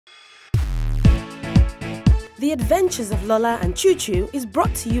The Adventures of Lola and Chuchu is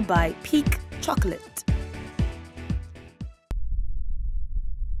brought to you by Peak Chocolate.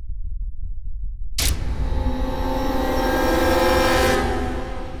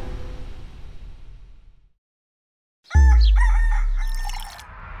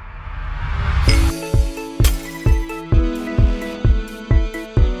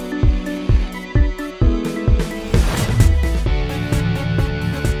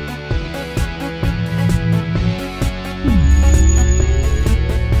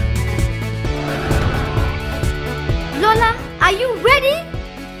 Lola, are you ready?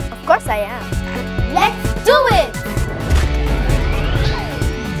 Of course I am. Let's do it!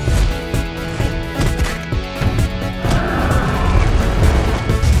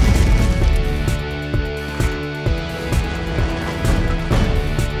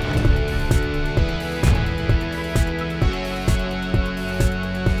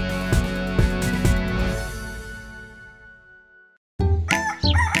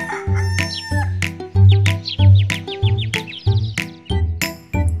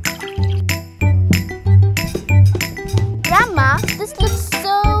 Grandma, this looks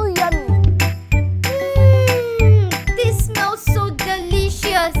so yummy. This smells so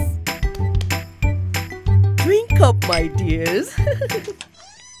delicious. Drink up, my dears.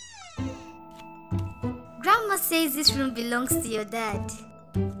 Grandma says this room belongs to your dad.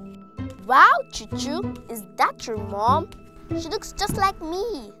 Wow, Chuchu, is that your mom? She looks just like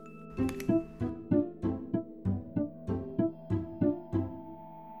me.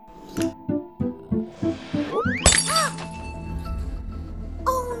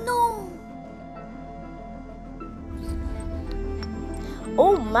 Oh no!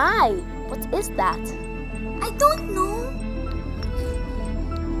 Oh my, what is that? I don't know.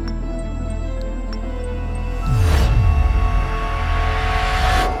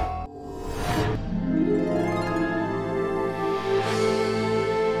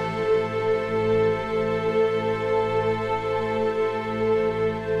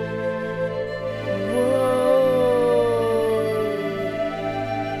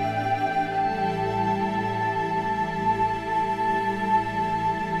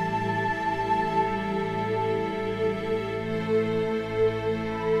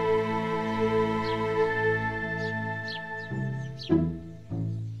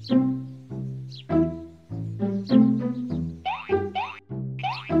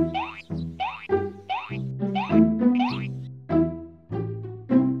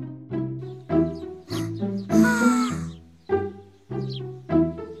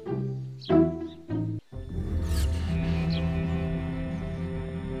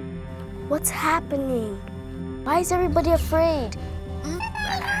 What's happening? Why is everybody afraid?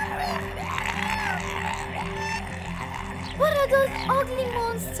 What are those ugly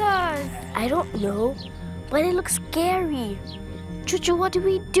monsters? I don't know, but it looks scary. Chuchu, what do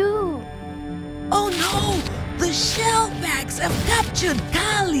we do? Oh no! The shellbacks have captured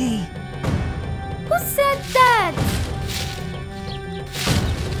Kali! Who said that?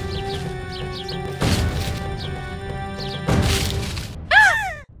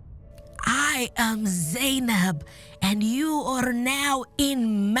 I am Zainab, and you are now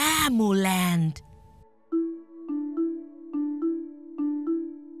in Mamuland.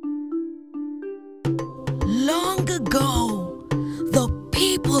 Long ago, the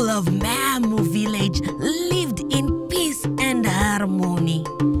people of Mamu village lived in peace and harmony.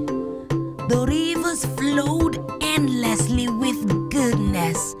 The rivers flowed endlessly with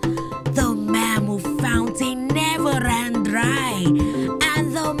goodness. The Mamu fountain never ran dry,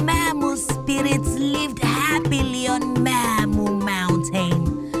 and the Mamu spirits lived happily on Mamu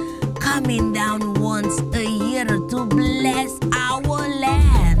Mountain, coming down once a year to bless our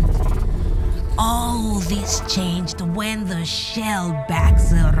land. All this changed when the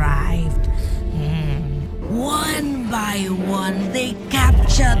shellbacks arrived. One by one, they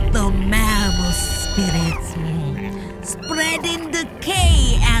captured the Mamu spirits, spreading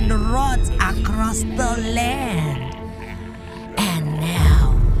decay and rot across the land. And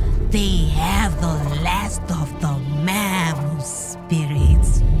now, they have the last of the Mamu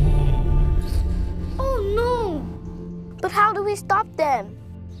spirits. Oh no! But how do we stop them?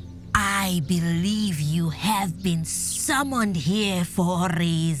 I believe you have been summoned here for a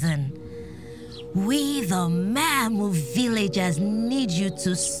reason. We, the Mamu villagers, need you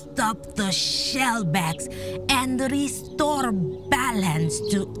to stop the shellbacks and restore balance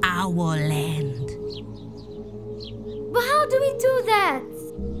to our land. But how do we do that?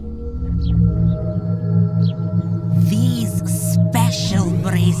 These special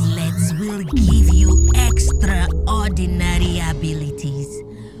bracelets will give you extraordinary abilities.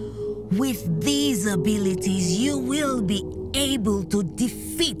 With these abilities, you will be able to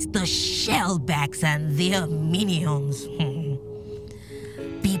defeat the shellbacks and their minions.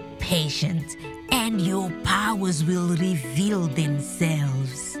 Be patient, and your powers will reveal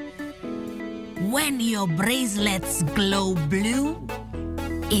themselves. When your bracelets glow blue,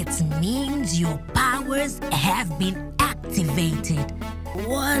 it means your powers have been activated.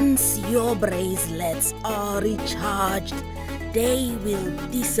 Once your bracelets are recharged, they will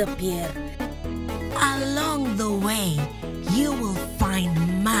disappear. Along the way, you will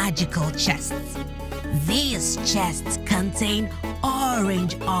find magical chests. These chests contain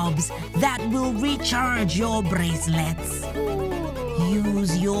orange orbs that will recharge your bracelets.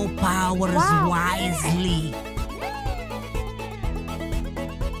 Use your powers wisely.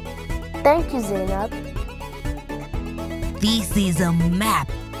 Thank you, Zainab. This is a map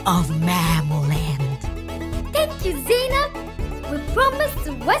of Mamuland. Thank you, Zainab. We promise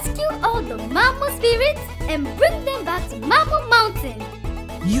to rescue all the Mamu spirits and bring them back to Mamu Mountain.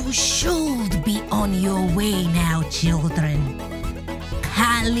 You should be on your way now, children.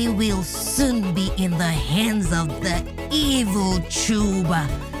 Kali will soon be in the hands of the evil Chuba.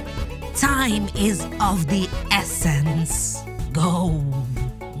 Time is of the essence. Go.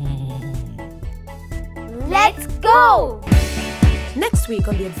 Let's go! Next week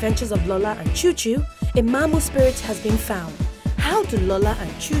on the adventures of Lola and Chuchu, a Mamu spirit has been found. How do Lola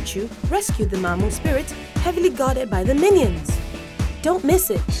and Chuchu rescue the Mamu spirit heavily guarded by the minions? Don't miss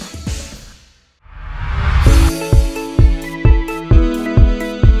it.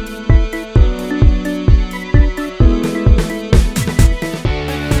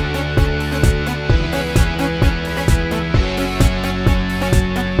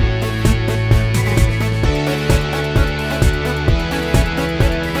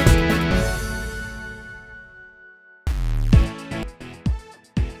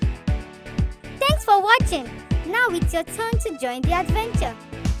 Thanks for watching. Now it's your turn to join the adventure.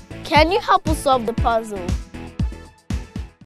 Can you help us solve the puzzle?